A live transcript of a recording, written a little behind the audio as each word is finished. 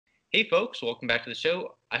Hey folks, welcome back to the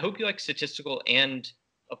show. I hope you like statistical and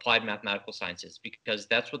applied mathematical sciences because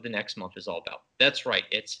that's what the next month is all about. That's right,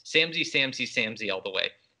 it's SAMSI all the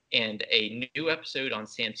way, and a new episode on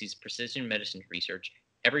SAMSI's precision medicine research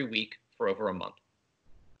every week for over a month.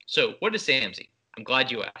 So what is SAMSI? I'm glad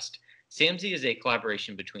you asked. SAMSI is a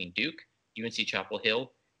collaboration between Duke, UNC Chapel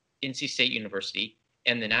Hill, NC State University,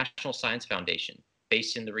 and the National Science Foundation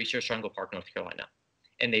based in the Research Triangle Park, North Carolina.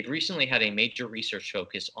 And they've recently had a major research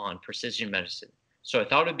focus on precision medicine. So I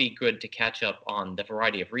thought it'd be good to catch up on the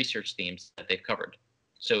variety of research themes that they've covered.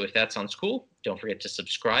 So if that sounds cool, don't forget to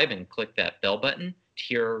subscribe and click that bell button to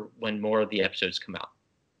hear when more of the episodes come out.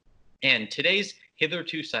 And today's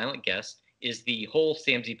hitherto silent guest is the whole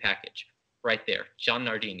SAMSI package right there, John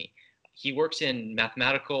Nardini. He works in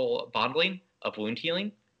mathematical modeling of wound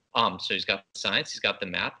healing. So he's got the science, he's got the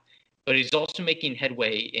math, but he's also making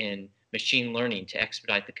headway in machine learning to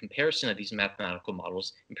expedite the comparison of these mathematical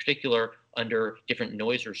models, in particular under different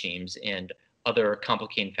noise regimes and other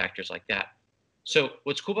complicating factors like that. So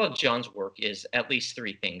what's cool about John's work is at least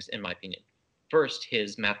three things, in my opinion. First,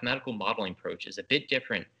 his mathematical modeling approach is a bit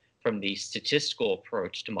different from the statistical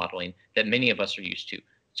approach to modeling that many of us are used to.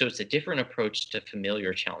 So it's a different approach to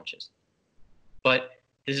familiar challenges. But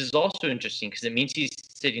this is also interesting because it means he's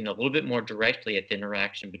sitting a little bit more directly at the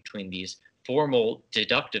interaction between these formal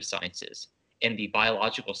deductive sciences and the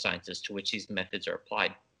biological sciences to which these methods are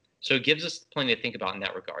applied. So it gives us plenty to think about in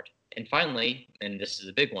that regard. And finally, and this is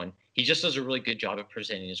a big one, he just does a really good job at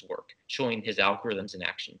presenting his work, showing his algorithms in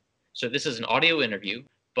action. So this is an audio interview,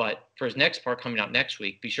 but for his next part coming out next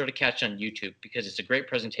week, be sure to catch on YouTube because it's a great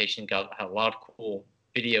presentation, got a lot of cool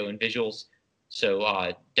video and visuals.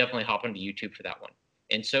 So definitely hop onto YouTube for that one.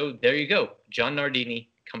 And so there you go, John Nardini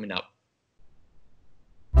coming up.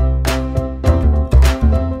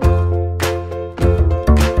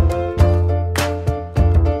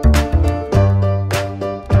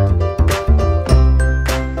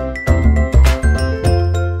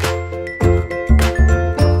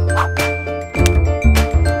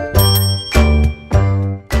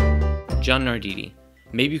 John Nardini,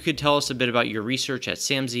 maybe you could tell us a bit about your research at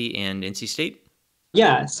SAMSI and NC State?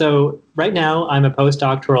 Yeah, so right now I'm a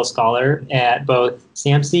postdoctoral scholar at both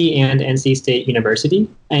SAMSI and NC State University,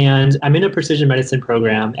 and I'm in a precision medicine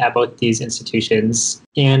program at both these institutions.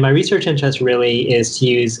 And my research interest really is to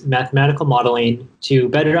use mathematical modeling to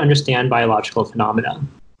better understand biological phenomena.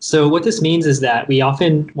 So what this means is that we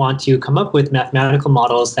often want to come up with mathematical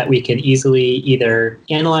models that we can easily either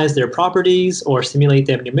analyze their properties or simulate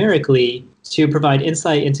them numerically to provide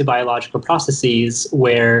insight into biological processes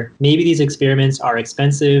where maybe these experiments are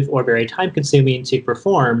expensive or very time-consuming to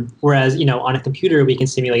perform, whereas, on a computer we can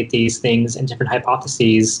simulate these things and different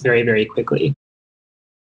hypotheses very, very quickly.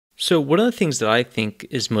 So one of the things that I think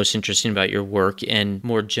is most interesting about your work and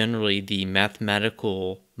more generally the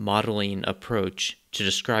mathematical modeling approach to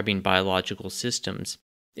describing biological systems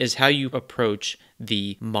is how you approach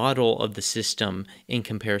the model of the system in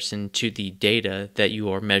comparison to the data that you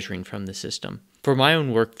are measuring from the system. For my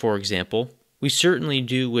own work, for example, we certainly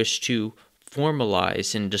do wish to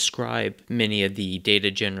formalize and describe many of the data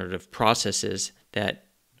generative processes that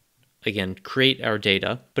again, create our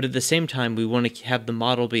data, but at the same time, we want to have the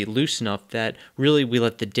model be loose enough that really we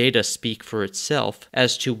let the data speak for itself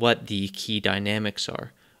as to what the key dynamics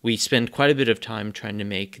are. We spend quite a bit of time trying to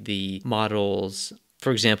make the models,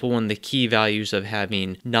 for example, one of the key values of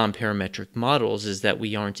having non-parametric models is that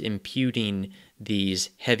we aren't imputing these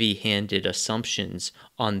heavy-handed assumptions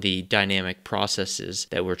on the dynamic processes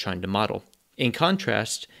that we're trying to model. In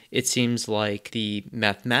contrast, it seems like the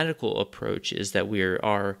mathematical approach is that we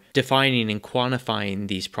are defining and quantifying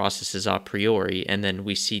these processes a priori, and then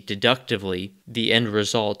we see deductively the end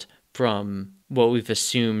result from what we've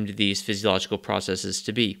assumed these physiological processes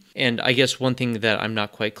to be. And I guess one thing that I'm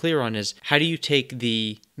not quite clear on is how do you take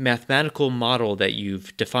the mathematical model that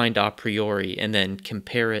you've defined a priori and then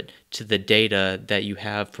compare it to the data that you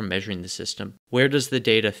have from measuring the system? Where does the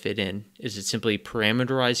data fit in? Is it simply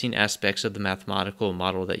parameterizing aspects of the mathematical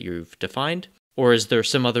model that you've defined? Or is there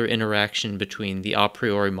some other interaction between the a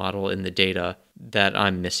priori model and the data that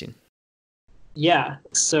I'm missing? Yeah,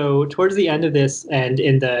 so towards the end of this and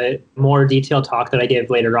in the more detailed talk that I give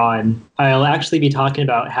later on, I'll actually be talking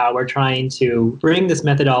about how we're trying to bring this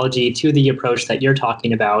methodology to the approach that you're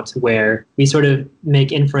talking about, where we sort of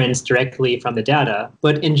make inference directly from the data.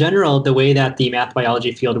 But in general, the way that the math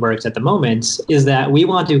biology field works at the moment is that we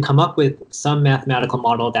want to come up with some mathematical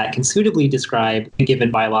model that can suitably describe a given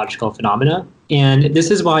biological phenomena. And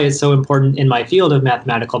this is why it's so important in my field of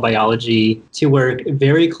mathematical biology to work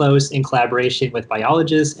very close in collaboration with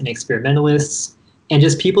biologists and experimentalists and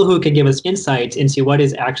just people who can give us insight into what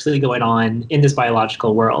is actually going on in this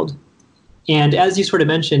biological world. And as you sort of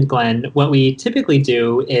mentioned, Glenn, what we typically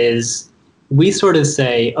do is we sort of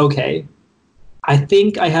say, okay, I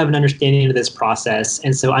think I have an understanding of this process,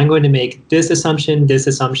 and so I'm going to make this assumption,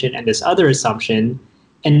 and this other assumption,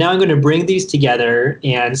 and now I'm going to bring these together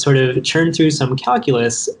and sort of churn through some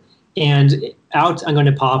calculus, and out I'm going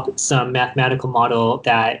to pop some mathematical model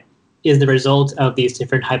that is the result of these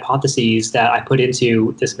different hypotheses that I put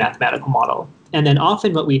into this mathematical model. And then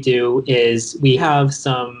often what we do is we have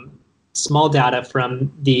some small data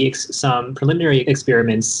from some preliminary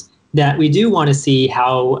experiments that we do want to see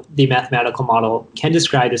how the mathematical model can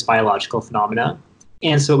describe this biological phenomena.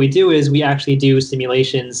 And so what we do is we actually do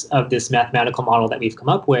simulations of this mathematical model that we've come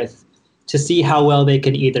up with to see how well they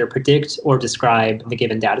can either predict or describe the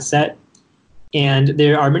given data set. And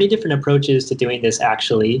there are many different approaches to doing this,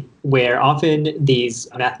 actually, where often these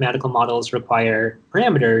mathematical models require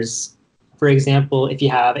parameters. For example, if you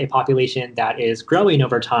have a population that is growing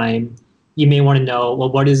over time, you may want to know, well,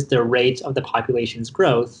 what is the rate of the population's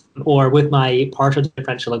growth? Or with my partial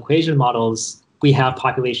differential equation models, we have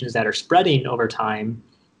populations that are spreading over time.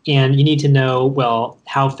 And you need to know, well,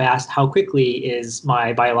 how fast, how quickly is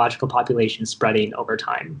my biological population spreading over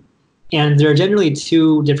time? And there are generally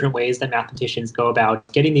two different ways that mathematicians go about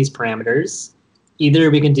getting these parameters. Either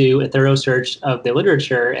we can do a thorough search of the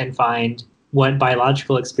literature and find what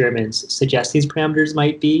biological experiments suggest these parameters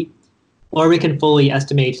might be, or we can fully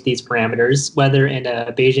estimate these parameters, whether in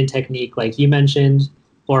a Bayesian technique like you mentioned,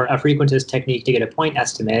 or a frequentist technique to get a point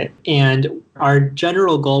estimate. And our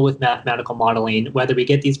general goal with mathematical modeling, whether we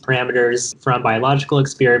get these parameters from biological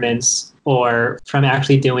experiments or from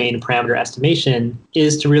actually doing parameter estimation,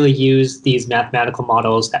 is to really use these mathematical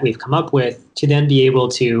models that we've come up with to then be able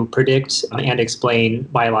to predict and explain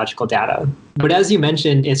biological data. But as you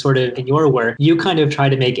mentioned in your work, you kind of try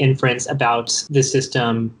to make inference about the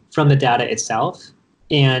system from the data itself.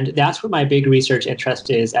 And that's what my big research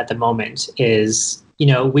interest is at the moment is,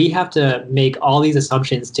 we have to make all these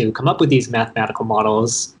assumptions to come up with these mathematical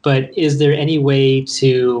models, but is there any way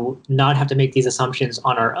to not have to make these assumptions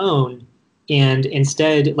on our own and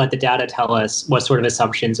instead let the data tell us what sort of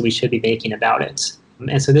assumptions we should be making about it?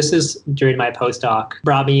 And so this is, during my postdoc,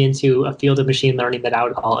 brought me into a field of machine learning that I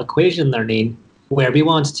would call equation learning, where we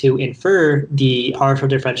want to infer the partial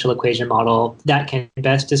differential equation model that can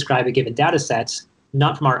best describe a given data set,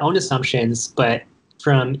 not from our own assumptions, but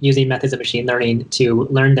from using methods of machine learning to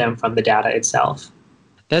learn them from the data itself.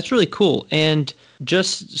 That's really cool. And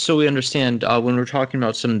just so we understand, when we're talking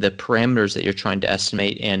about some of the parameters that you're trying to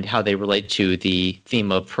estimate and how they relate to the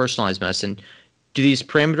theme of personalized medicine, do these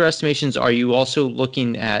parameter estimations, are you also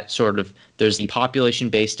looking at there's the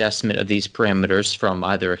population-based estimate of these parameters from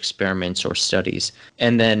either experiments or studies,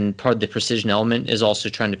 and then part of the precision element is also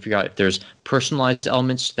trying to figure out if there's personalized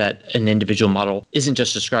elements that an individual model isn't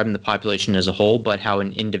just describing the population as a whole, but how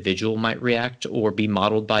an individual might react or be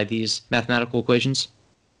modeled by these mathematical equations?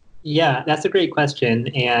 Yeah, that's a great question.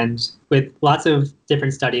 And with lots of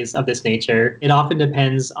different studies of this nature, it often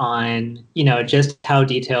depends on, just how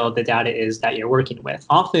detailed the data is that you're working with.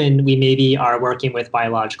 Often we maybe are working with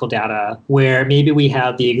biological data where maybe we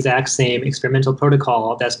have the exact same experimental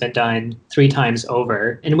protocol that's been done 3 times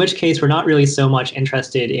over, in which case we're not really so much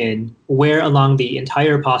interested in where along the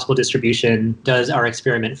entire possible distribution does our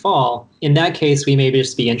experiment fall. In that case, we may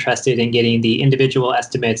just be interested in getting the individual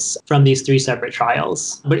estimates from these 3 separate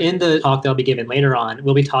trials. But in the talk that I'll be giving later on,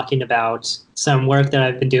 we'll be talking about some work that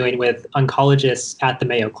I've been doing with oncologists at the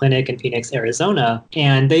Mayo Clinic in Phoenix, Arizona.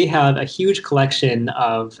 And they have a huge collection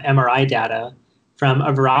of MRI data from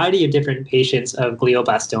a variety of different patients of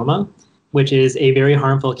glioblastoma, which is a very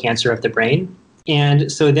harmful cancer of the brain.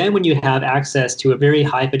 And so then when you have access to a very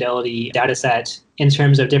high fidelity data set in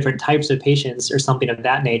terms of different types of patients or something of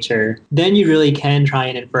that nature, then you really can try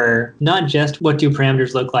and infer not just what do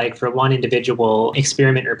parameters look like for one individual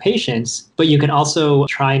experiment or patients, but you can also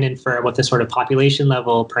try and infer what the sort of population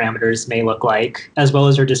level parameters may look like, as well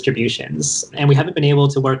as their distributions. And we haven't been able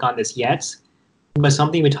to work on this yet, but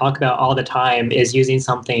something we talk about all the time is using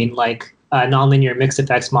something like nonlinear mixed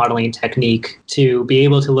effects modeling technique to be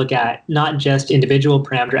able to look at not just individual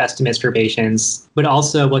parameter estimates for patients, but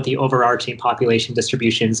also what the overarching population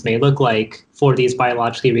distributions may look like for these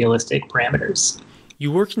biologically realistic parameters. You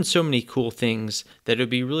work in so many cool things that it would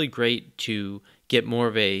be really great to get more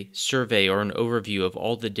of a survey or an overview of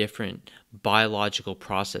all the different biological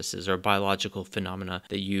processes or biological phenomena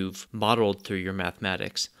that you've modeled through your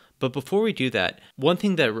mathematics. But before we do that, one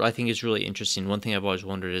thing that I think is really interesting, one thing I've always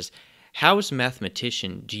wondered is, how as a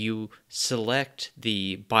mathematician do you select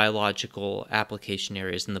the biological application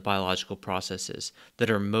areas and the biological processes that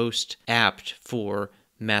are most apt for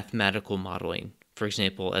mathematical modeling, for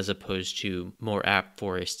example, as opposed to more apt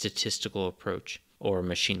for a statistical approach or a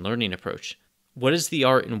machine learning approach? What is the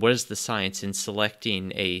art and what is the science in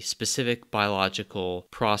selecting a specific biological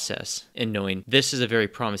process and knowing this is a very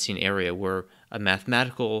promising area where a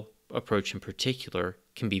mathematical approach in particular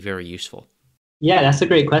can be very useful? Yeah, that's a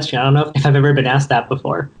great question. I don't know if I've ever been asked that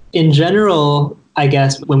before. In general, I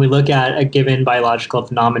guess when we look at a given biological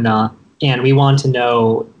phenomena and we want to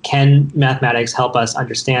know, can mathematics help us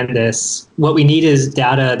understand this? What we need is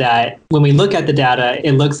data that, when we look at the data,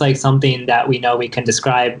 it looks like something that we know we can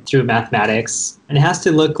describe through mathematics. And it has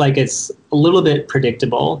to look like it's a little bit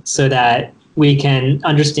predictable so that we can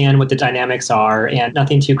understand what the dynamics are and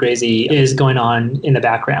nothing too crazy is going on in the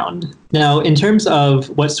background. Now, in terms of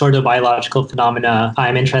what sort of biological phenomena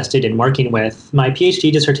I'm interested in working with, my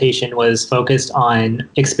PhD dissertation was focused on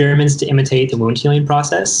experiments to imitate the wound healing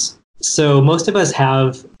process. So most of us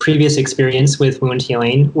have previous experience with wound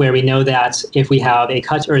healing where we know that if we have a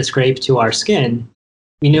cut or a scrape to our skin,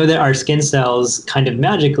 we know that our skin cells kind of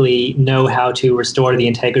magically know how to restore the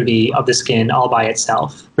integrity of the skin all by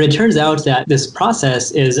itself. But it turns out that this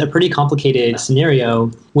process is a pretty complicated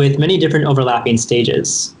scenario with many different overlapping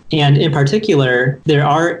stages. And in particular, there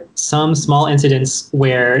are some small incidents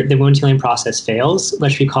where the wound healing process fails,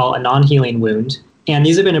 which we call a non-healing wound. And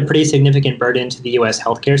these have been a pretty significant burden to the US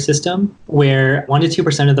healthcare system, where 1% to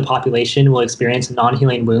 2% of the population will experience a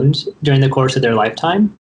non-healing wound during the course of their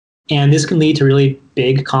lifetime. And this can lead to really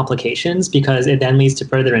big complications because it then leads to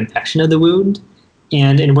further infection of the wound.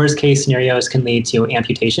 And in worst case scenarios can lead to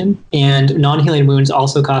amputation. And non-healing wounds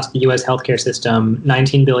also cost the US healthcare system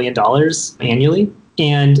 $19 billion annually.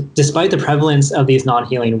 And despite the prevalence of these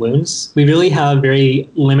non-healing wounds, we really have very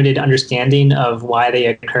limited understanding of why they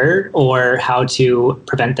occur or how to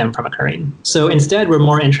prevent them from occurring. So instead, we're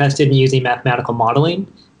more interested in using mathematical modeling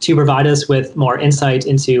to provide us with more insight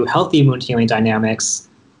into healthy wound healing dynamics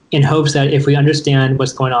in hopes that if we understand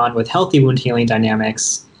what's going on with healthy wound healing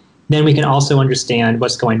dynamics, then we can also understand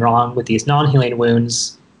what's going wrong with these non-healing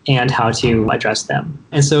wounds and how to address them.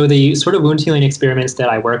 And so the sort of wound healing experiments that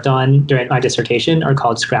I worked on during my dissertation are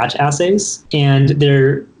called scratch assays. And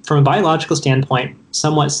they're, from a biological standpoint,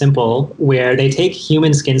 somewhat simple, where they take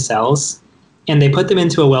human skin cells and they put them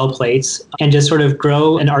into a well plate and just sort of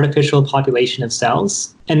grow an artificial population of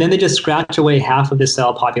cells. And then they just scratch away half of the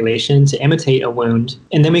cell population to imitate a wound.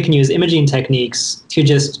 And then we can use imaging techniques to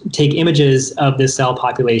just take images of the cell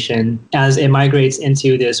population as it migrates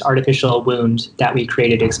into this artificial wound that we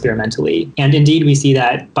created experimentally. And indeed, we see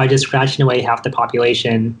that by just scratching away half the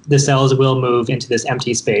population, the cells will move into this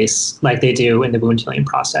empty space like they do in the wound healing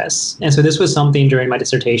process. And so this was something during my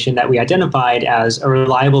dissertation that we identified as a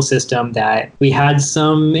reliable system that we had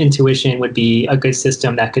some intuition would be a good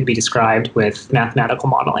system that could be described with mathematical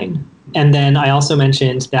modeling. And then I also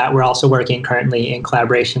mentioned that we're also working currently in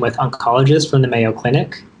collaboration with oncologists from the Mayo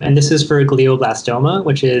Clinic. And this is for glioblastoma,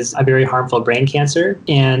 which is a very harmful brain cancer.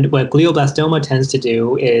 And what glioblastoma tends to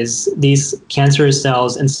do is these cancerous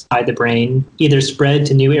cells inside the brain either spread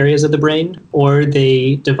to new areas of the brain or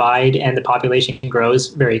they divide and the population grows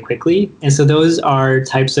very quickly. And so those are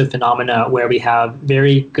types of phenomena where we have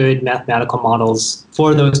very good mathematical models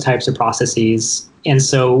for those types of processes. And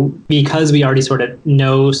so because we already sort of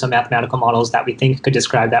know some mathematical models that we think could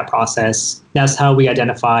describe that process, that's how we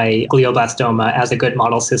identify glioblastoma as a good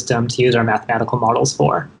model system to use our mathematical models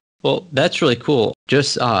for. Well, that's really cool.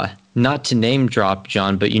 Just not to name drop,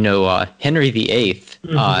 John, but Henry VIII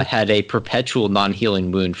had a perpetual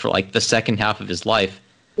non-healing wound for like the second half of his life.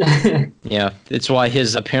 Yeah, it's why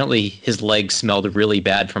his legs smelled really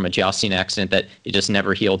bad from a jousting accident that it just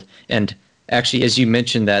never healed. And actually, as you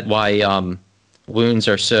mentioned that why wounds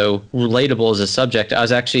are so relatable as a subject, I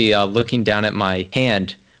was actually looking down at my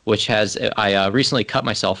hand, which I recently cut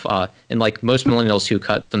myself. And like most millennials who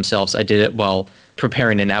cut themselves, I did it while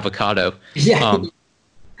preparing an avocado. Yeah.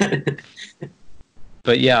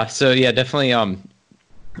 But yeah, so yeah, definitely.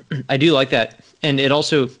 I do like that. And it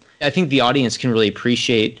also, I think the audience can really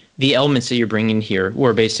appreciate the elements that you're bringing here,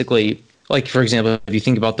 where basically, like, for example, if you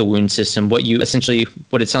think about the wound system, what it sounds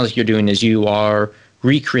like you're doing is you are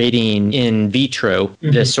recreating in vitro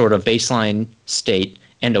this sort of baseline state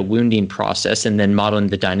and a wounding process, and then modeling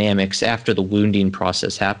the dynamics after the wounding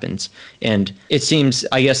process happens. And it seems,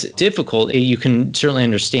 I guess, difficult. You can certainly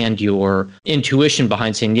understand your intuition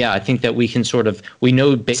behind saying, yeah, I think that we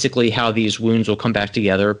know basically how these wounds will come back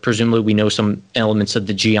together. Presumably we know some elements of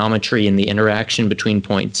the geometry and the interaction between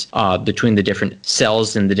points, between the different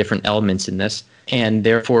cells and the different elements in this. And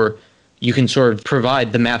therefore, you can sort of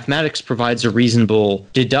provide, the mathematics provides a reasonable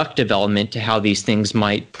deductive element to how these things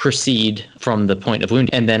might proceed from the point of wound.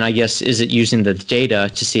 And then I guess, is it using the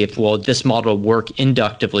data to see if, well, this model will work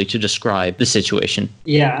inductively to describe the situation?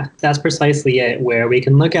 Yeah, that's precisely it, where we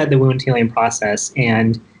can look at the wound healing process,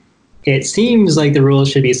 and it seems like the rules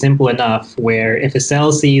should be simple enough where if a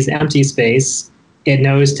cell sees empty space, it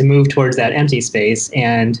knows to move towards that empty space.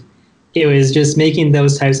 And it was just making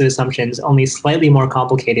those types of assumptions only slightly more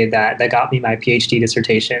complicated that got me my PhD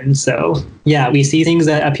dissertation. So yeah, we see things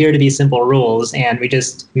that appear to be simple rules and we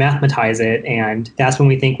just mathematize it. And that's when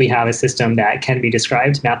we think we have a system that can be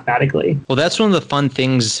described mathematically. Well, that's one of the fun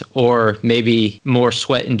things, or maybe more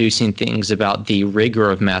sweat-inducing things about the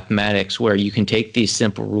rigor of mathematics, where you can take these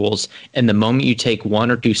simple rules and the moment you take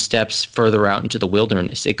one or two steps further out into the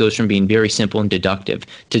wilderness, it goes from being very simple and deductive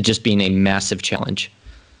to just being a massive challenge.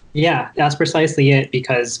 Yeah, that's precisely it,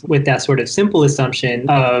 because with that sort of simple assumption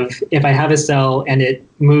of if I have a cell and it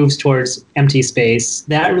moves towards empty space,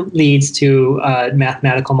 that leads to a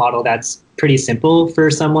mathematical model that's pretty simple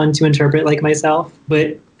for someone to interpret like myself.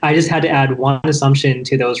 But I just had to add one assumption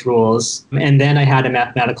to those rules, and then I had a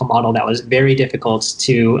mathematical model that was very difficult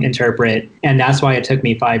to interpret. And that's why it took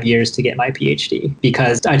me 5 years to get my PhD,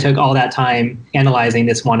 because I took all that time analyzing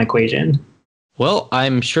this one equation. Well,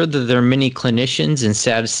 I'm sure that there are many clinicians and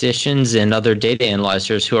statisticians and other data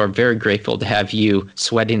analyzers who are very grateful to have you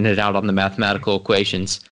sweating it out on the mathematical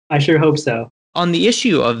equations. I sure hope so. On the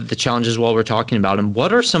issue of the challenges while we're talking about them,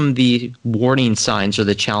 what are some of the warning signs or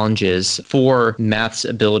the challenges for math's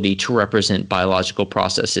ability to represent biological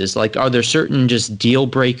processes? Like, are there certain just deal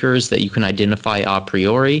breakers that you can identify a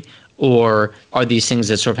priori? Or are these things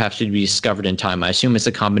that sort of have to be discovered in time? I assume it's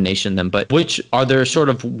a combination of them, but which are there sort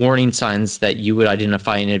of warning signs that you would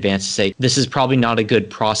identify in advance to say, this is probably not a good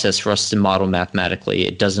process for us to model mathematically.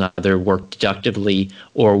 It doesn't either work deductively,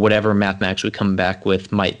 or whatever mathematics we come back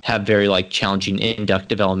with might have very challenging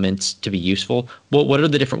inductive elements to be useful. Well, what are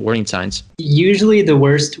the different warning signs? Usually the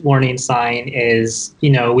worst warning sign is,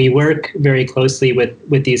 we work very closely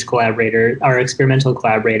with these collaborators, our experimental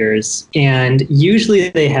collaborators, and usually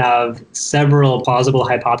they have several plausible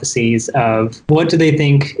hypotheses of what do they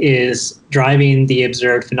think is driving the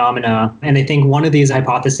observed phenomena. And they think one of these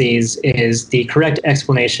hypotheses is the correct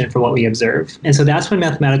explanation for what we observe. And so that's when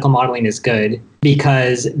mathematical modeling is good,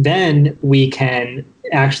 because then we can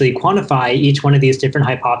actually quantify each one of these different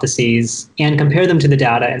hypotheses and compare them to the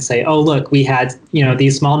data and say, oh, look, we had,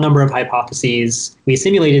 these small number of hypotheses, we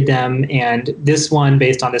simulated them, and this one,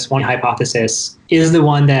 based on this one hypothesis, is the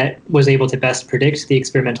one that was able to best predict the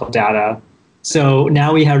experimental data. So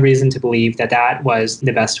now we have reason to believe that that was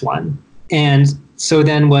the best one. And so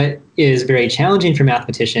then what is very challenging for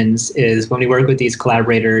mathematicians is when we work with these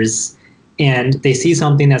collaborators and they see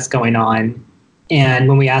something that's going on, and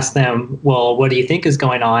when we ask them, well, what do you think is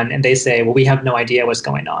going on? And they say, well, we have no idea what's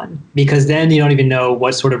going on. Because then you don't even know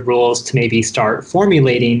what sort of rules to maybe start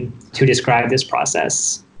formulating to describe this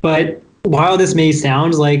process. But while this may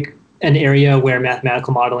sound like an area where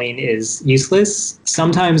mathematical modeling is useless,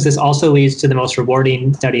 sometimes this also leads to the most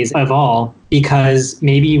rewarding studies of all, because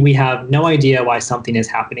maybe we have no idea why something is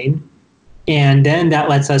happening. And then that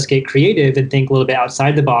lets us get creative and think a little bit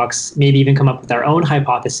outside the box, maybe even come up with our own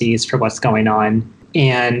hypotheses for what's going on.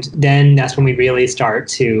 And then that's when we really start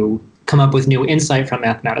to come up with new insight from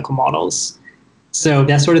mathematical models. So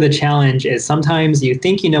that's sort of the challenge, is sometimes you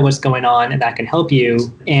think you know what's going on and that can help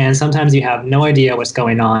you, and sometimes you have no idea what's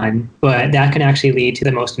going on, but that can actually lead to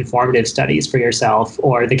the most informative studies for yourself,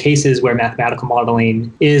 or the cases where mathematical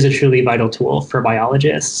modeling is a truly vital tool for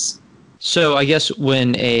biologists. So I guess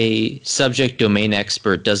when a subject domain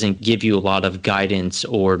expert doesn't give you a lot of guidance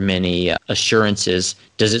or many assurances,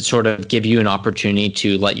 does it sort of give you an opportunity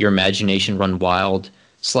to let your imagination run wild,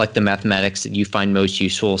 select the mathematics that you find most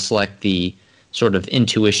useful, select the sort of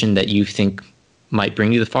intuition that you think might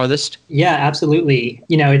bring you the farthest? Yeah, absolutely.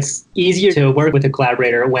 It's easier to work with a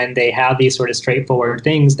collaborator when they have these sort of straightforward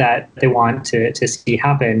things that they want to see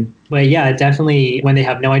happen. But yeah, definitely when they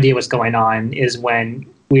have no idea what's going on is when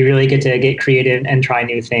we really get to get creative and try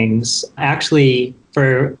new things. Actually,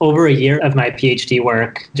 for over a year of my PhD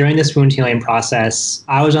work, during this wound healing process,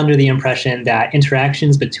 I was under the impression that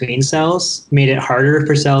interactions between cells made it harder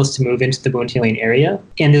for cells to move into the wound healing area.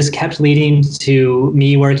 And this kept leading to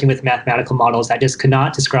me working with mathematical models that just could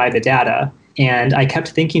not describe the data. And I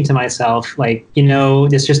kept thinking to myself,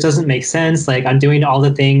 this just doesn't make sense. I'm doing all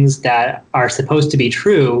the things that are supposed to be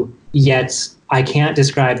true, yet I can't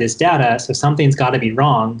describe this data, so something's got to be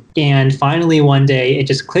wrong. And finally, one day, it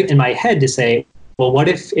just clicked in my head to say, well, what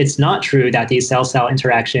if it's not true that these cell-cell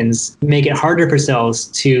interactions make it harder for cells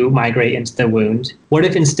to migrate into the wound? What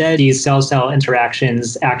if instead these cell-cell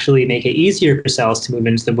interactions actually make it easier for cells to move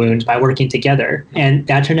into the wound by working together? And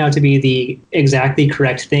that turned out to be the exactly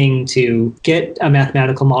correct thing to get a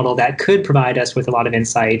mathematical model that could provide us with a lot of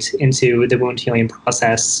insight into the wound healing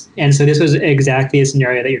process. And so this was exactly a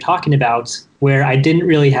scenario that you're talking about, where I didn't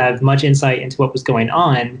really have much insight into what was going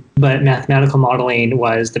on, but mathematical modeling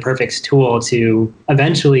was the perfect tool to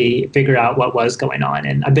eventually figure out what was going on.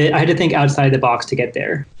 And I had to think outside the box to get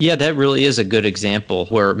there. Yeah, that really is a good example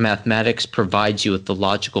where mathematics provides you with the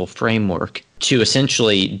logical framework to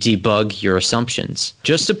essentially debug your assumptions.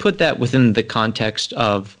 Just to put that within the context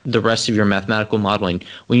of the rest of your mathematical modeling,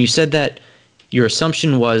 when you said that your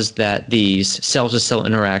assumption was that these cell-to-cell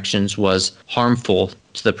interactions was harmful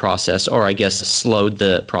to the process, or I guess slowed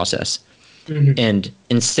the process, and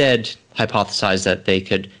instead hypothesized that they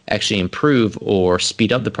could actually improve or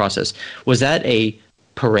speed up the process. Was that a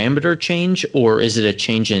parameter change, or is it a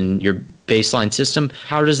change in your baseline system?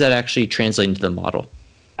 How does that actually translate into the model?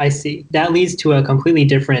 I see. That leads to a completely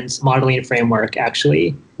different modeling framework,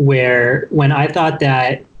 actually, where when I thought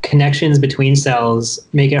that connections between cells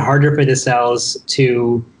make it harder for the cells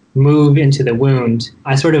to move into the wound,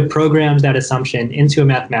 I sort of programmed that assumption into a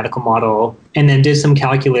mathematical model and then did some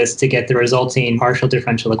calculus to get the resulting partial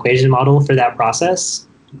differential equation model for that process.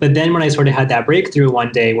 But then when I sort of had that breakthrough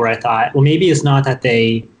one day where I thought, well, maybe it's not that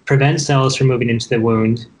they prevent cells from moving into the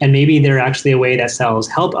wound, and maybe they're actually a way that cells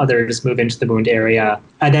help others move into the wound area.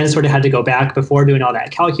 I then sort of had to go back before doing all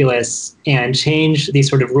that calculus and change these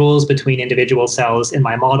sort of rules between individual cells in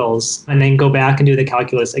my models, and then go back and do the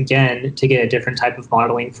calculus again to get a different type of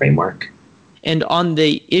modeling framework. And on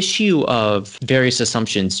the issue of various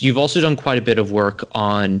assumptions, you've also done quite a bit of work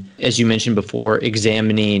on, as you mentioned before,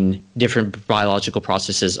 examining different biological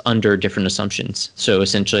processes under different assumptions. So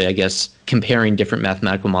essentially, I guess, comparing different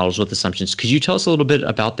mathematical models with assumptions. Could you tell us a little bit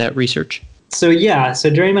about that research? So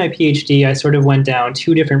during my PhD, I sort of went down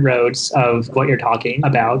two different roads of what you're talking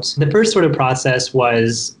about. The first sort of process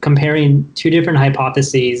was comparing two different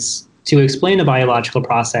hypotheses to explain a biological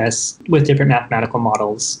process with different mathematical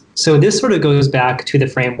models. So this sort of goes back to the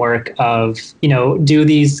framework of, do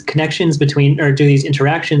these connections between, or do these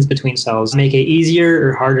interactions between cells make it easier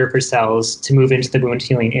or harder for cells to move into the wound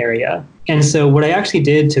healing area? And so what I actually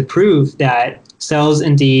did to prove that cells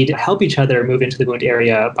indeed help each other move into the wound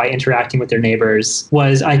area by interacting with their neighbors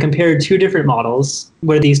was I compared two different models,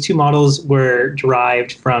 where these two models were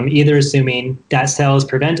derived from either assuming that cells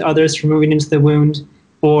prevent others from moving into the wound,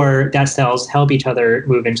 or that cells help each other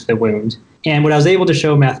move into the wound. And what I was able to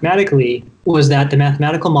show mathematically was that the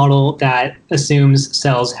mathematical model that assumes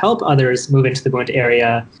cells help others move into the wound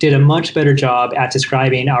area did a much better job at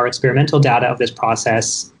describing our experimental data of this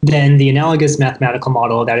process than the analogous mathematical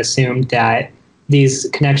model that assumed that these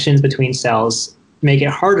connections between cells make it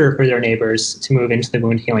harder for their neighbors to move into the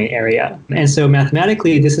wound healing area. And so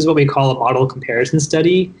mathematically, this is what we call a model comparison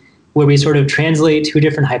study, where we sort of translate two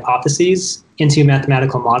different hypotheses into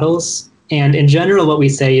mathematical models. And in general, what we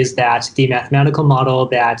say is that the mathematical model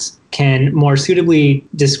that can more suitably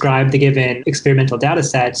describe the given experimental data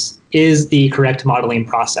sets is the correct modeling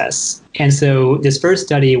process. And so this first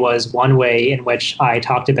study was one way in which I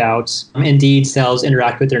talked about indeed cells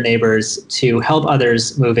interact with their neighbors to help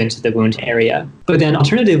others move into the wound area. But then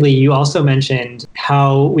alternatively, you also mentioned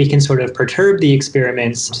how we can sort of perturb the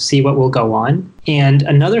experiments to see what will go on. And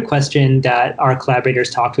another question that our collaborators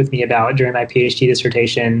talked with me about during my PhD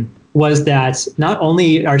dissertation was that not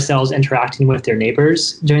only are cells interacting with their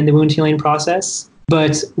neighbors during the wound healing process,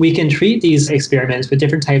 but we can treat these experiments with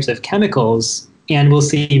different types of chemicals, and we'll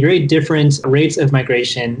see very different rates of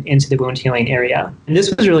migration into the wound healing area. And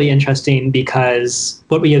this was really interesting because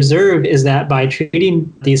what we observed is that by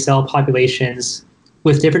treating these cell populations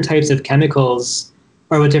with different types of chemicals,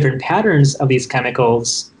 or with different patterns of these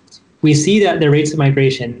chemicals, we see that the rates of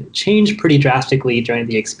migration change pretty drastically during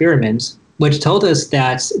the experiment, which told us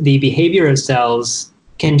that the behavior of cells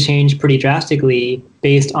can change pretty drastically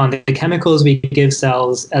based on the chemicals we give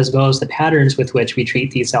cells as well as the patterns with which we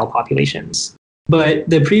treat these cell populations. But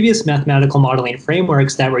the previous mathematical modeling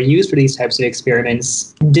frameworks that were used for these types of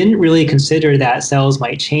experiments didn't really consider that cells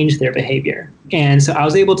might change their behavior. And so I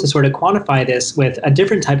was able to sort of quantify this with a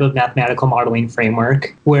different type of mathematical modeling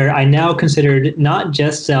framework, where I now considered not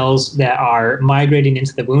just cells that are migrating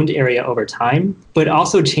into the wound area over time, but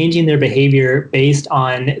also changing their behavior based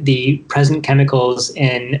on the present chemicals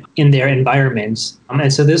in their environment.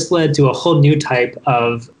 And so this led to a whole new type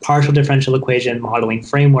of partial differential equation modeling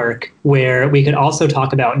framework, where we could also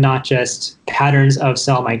talk about not just patterns of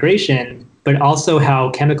cell migration, but also how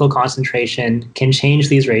chemical concentration can change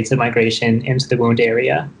these rates of migration into the wound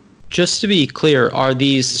area. Just to be clear, are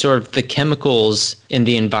these sort of the chemicals in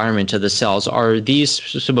the environment of the cells, are these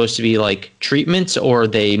supposed to be like treatments, or are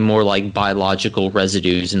they more like biological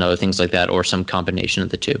residues and other things like that, or some combination of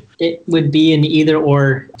the two? It would be an either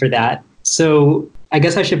or for that. So I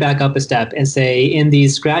guess I should back up a step and say in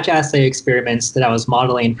these scratch assay experiments that I was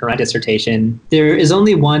modeling for my dissertation, there is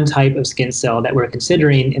only one type of skin cell that we're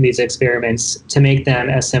considering in these experiments to make them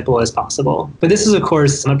as simple as possible. But this is, of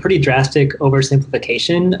course, a pretty drastic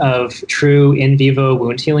oversimplification of true in vivo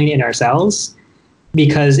wound healing in our cells.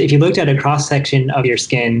 Because if you looked at a cross-section of your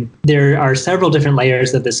skin, there are several different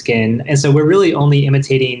layers of the skin. And so we're really only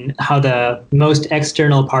imitating how the most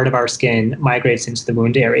external part of our skin migrates into the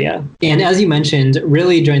wound area. And as you mentioned,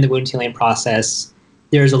 really during the wound healing process,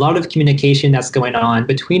 there's a lot of communication that's going on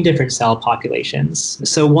between different cell populations.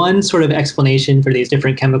 So one sort of explanation for these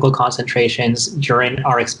different chemical concentrations during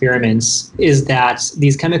our experiments is that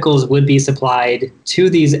these chemicals would be supplied to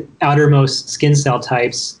these outermost skin cell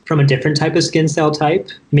types from a different type of skin cell type.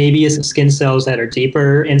 Maybe it's skin cells that are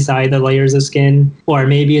deeper inside the layers of skin, or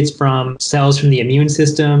maybe it's from cells from the immune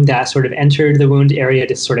system that sort of entered the wound area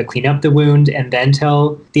to sort of clean up the wound and then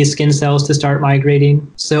tell these skin cells to start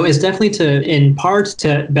migrating. So it's definitely in part,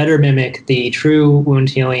 to better mimic the true wound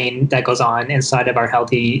healing that goes on inside of our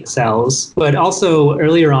healthy cells. But also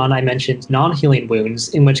earlier on, I mentioned non-healing wounds,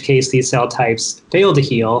 in which case these cell types fail to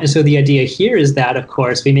heal. And so the idea here is that, of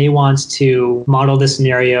course, we may want to model the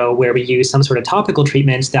scenario where we use some sort of topical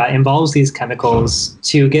treatment that involves these chemicals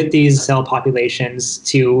to get these cell populations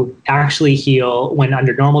to actually heal when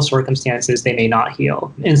under normal circumstances they may not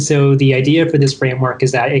heal. And so the idea for this framework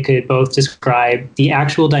is that it could both describe the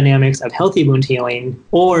actual dynamics of healthy wound healing,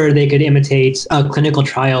 or they could imitate a clinical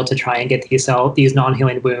trial to try and get these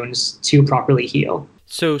non-healing wounds to properly heal.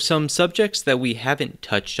 So some subjects that we haven't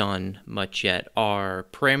touched on much yet are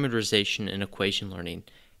parameterization and equation learning.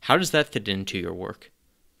 How does that fit into your work?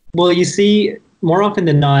 Well, you see, more often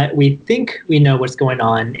than not, we think we know what's going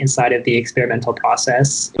on inside of the experimental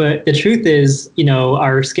process. But the truth is,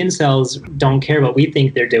 our skin cells don't care what we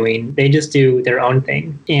think they're doing. They just do their own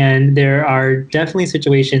thing. And there are definitely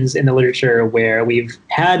situations in the literature where we've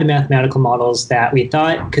had mathematical models that we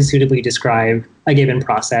thought could suitably describe a given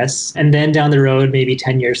process. And then down the road, maybe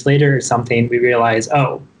 10 years later or something, we realize,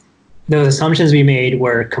 those assumptions we made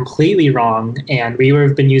were completely wrong, and we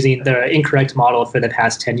have been using the incorrect model for the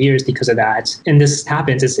past 10 years because of that. And this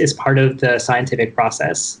happens, it's part of the scientific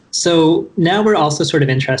process. So now we're also sort of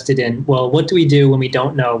interested in, well, what do we do when we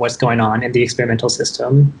don't know what's going on in the experimental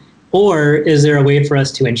system? Or is there a way for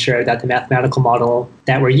us to ensure that the mathematical model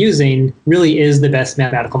that we're using really is the best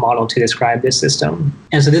mathematical model to describe this system?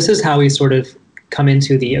 And so this is how we sort of come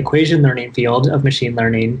into the equation learning field of machine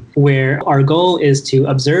learning, where our goal is to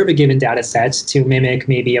observe a given data set to mimic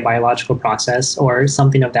maybe a biological process or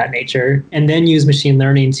something of that nature, and then use machine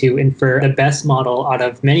learning to infer the best model out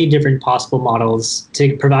of many different possible models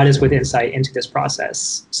to provide us with insight into this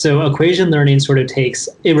process. So equation learning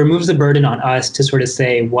it removes the burden on us to sort of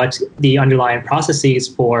say what the underlying processes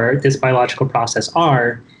for this biological process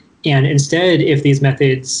are. And instead, if these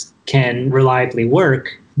methods can reliably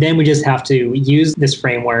work, then we just have to use this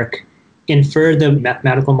framework, infer the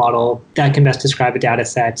mathematical model that can best describe a data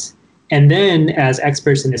set. And then as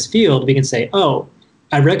experts in this field, we can say,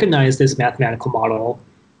 I recognize this mathematical model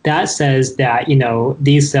that says that,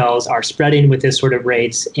 these cells are spreading with this sort of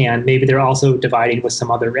rate, and maybe they're also dividing with some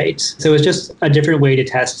other rate. So it's just a different way to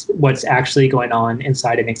test what's actually going on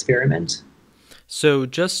inside an experiment. So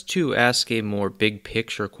just to ask a more big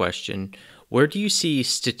picture question, where do you see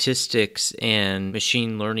statistics and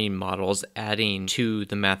machine learning models adding to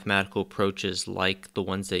the mathematical approaches like the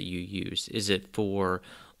ones that you use? Is it for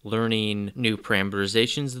learning new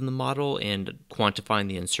parameterizations in the model and quantifying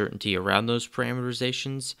the uncertainty around those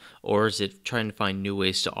parameterizations? Or is it trying to find new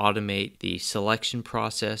ways to automate the selection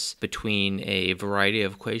process between a variety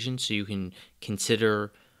of equations so you can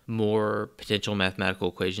consider more potential mathematical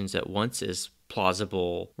equations at once as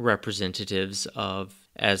plausible representatives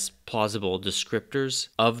as plausible descriptors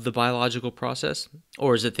of the biological process?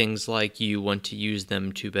 Or is it things like you want to use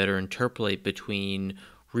them to better interpolate between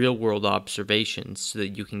real-world observations so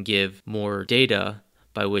that you can give more data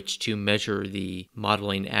by which to measure the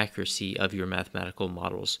modeling accuracy of your mathematical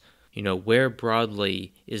models? Where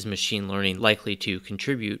broadly is machine learning likely to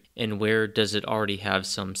contribute, and where does it already have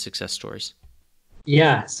some success stories?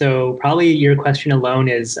 Yeah, so probably your question alone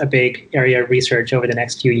is a big area of research over the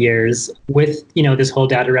next few years with, this whole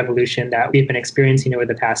data revolution that we've been experiencing over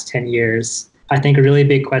the past 10 years. I think a really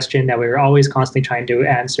big question that we're always constantly trying to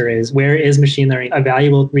answer is, where is machine learning a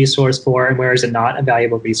valuable resource for and where is it not a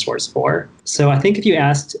valuable resource for? So I think if you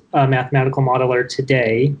asked a mathematical modeler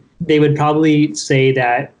today, they would probably say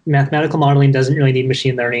that mathematical modeling doesn't really need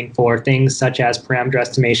machine learning for things such as parameter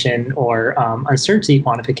estimation or uncertainty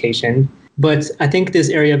quantification. But I think this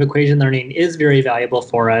area of equation learning is very valuable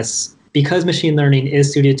for us because machine learning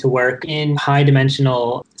is suited to work in high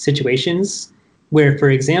dimensional situations where, for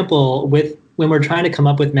example, when we're trying to come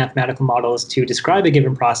up with mathematical models to describe a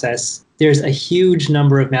given process, there's a huge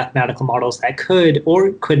number of mathematical models that could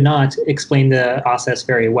or could not explain the process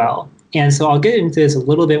very well. And so I'll get into this a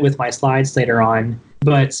little bit with my slides later on.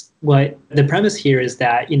 But what the premise here is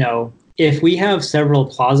that, if we have several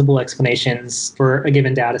plausible explanations for a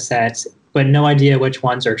given data set, but no idea which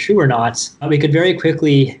ones are true or not, we could very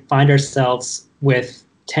quickly find ourselves with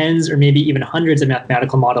tens or maybe even hundreds of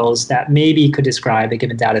mathematical models that maybe could describe a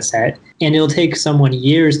given data set. And it'll take someone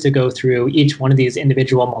years to go through each one of these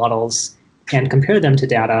individual models and compare them to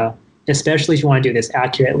data, especially if you want to do this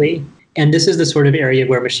accurately. And this is the sort of area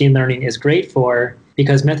where machine learning is great for,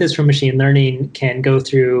 because methods from machine learning can go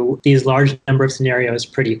through these large number of scenarios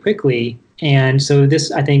pretty quickly. And so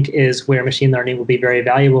this, I think, is where machine learning will be very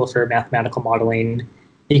valuable for mathematical modeling,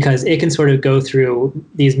 because it can sort of go through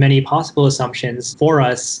these many possible assumptions for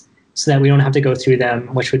us so that we don't have to go through them,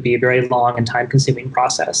 which would be a very long and time-consuming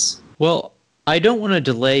process. Well, I don't want to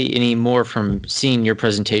delay any more from seeing your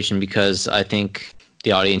presentation because I think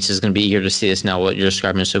the audience is going to be eager to see this now. What you're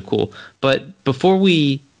describing is so cool. But before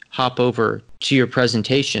we hop over to your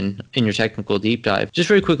presentation in your technical deep dive, just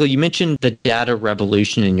very quickly, you mentioned the data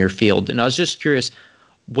revolution in your field. And I was just curious,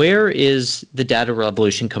 where is the data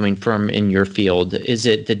revolution coming from in your field? Is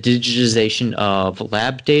it the digitization of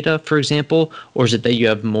lab data, for example, or is it that you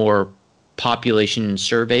have more population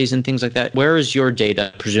surveys and things like that? Where is your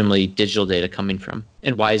data, presumably digital data, coming from?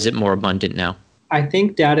 And why is it more abundant now? I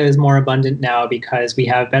think data is more abundant now because we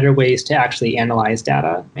have better ways to actually analyze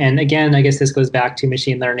data. And again, I guess this goes back to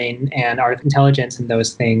machine learning and artificial intelligence and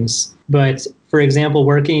those things. But for example,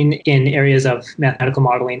 working in areas of mathematical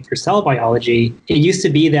modeling for cell biology, it used to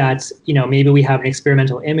be that, maybe we have an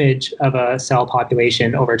experimental image of a cell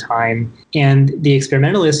population over time. And the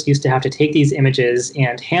experimentalists used to have to take these images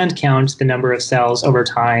and hand count the number of cells over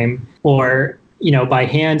time, or by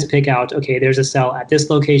hand pick out, okay, there's a cell at this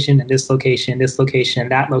location, and this location, this location,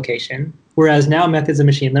 that location. Whereas now methods of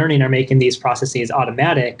machine learning are making these processes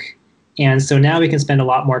automatic. And so now we can spend a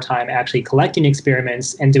lot more time actually collecting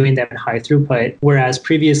experiments and doing them in high throughput. Whereas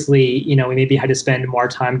previously, we maybe had to spend more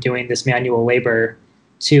time doing this manual labor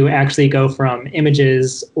to actually go from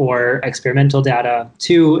images or experimental data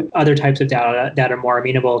to other types of data that are more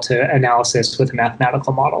amenable to analysis with a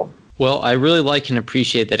mathematical model. Well, I really like and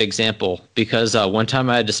appreciate that example because one time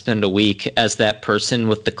I had to spend a week as that person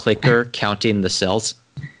with the clicker counting the cells.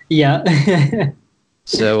 Yeah.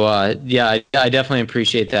 So, I definitely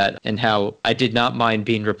appreciate that and how I did not mind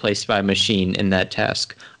being replaced by a machine in that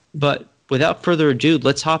task. But without further ado,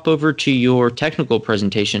 let's hop over to your technical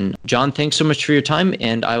presentation. John, thanks so much for your time,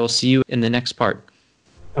 and I will see you in the next part.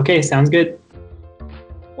 Okay, sounds good.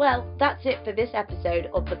 Well, that's it for this episode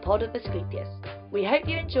of the Pod of Asclepius. We hope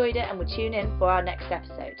you enjoyed it and will tune in for our next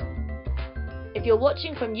episode. If you're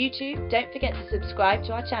watching from YouTube, don't forget to subscribe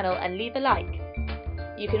to our channel and leave a like.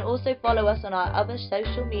 You can also follow us on our other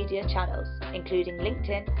social media channels, including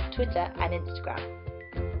LinkedIn, Twitter, and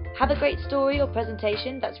Instagram. Have a great story or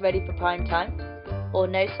presentation that's ready for prime time? Or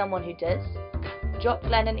know someone who does? Drop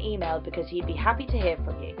Glenn an email because he'd be happy to hear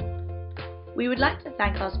from you. We would like to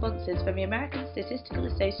thank our sponsors from the American Statistical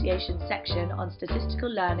Association section on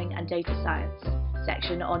Statistical Learning and Data Science,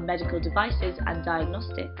 section on Medical Devices and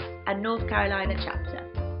Diagnostics, and North Carolina chapter.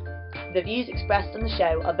 The views expressed on the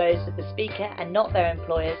show are those of the speaker and not their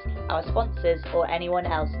employers, our sponsors, or anyone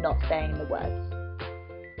else not saying the words.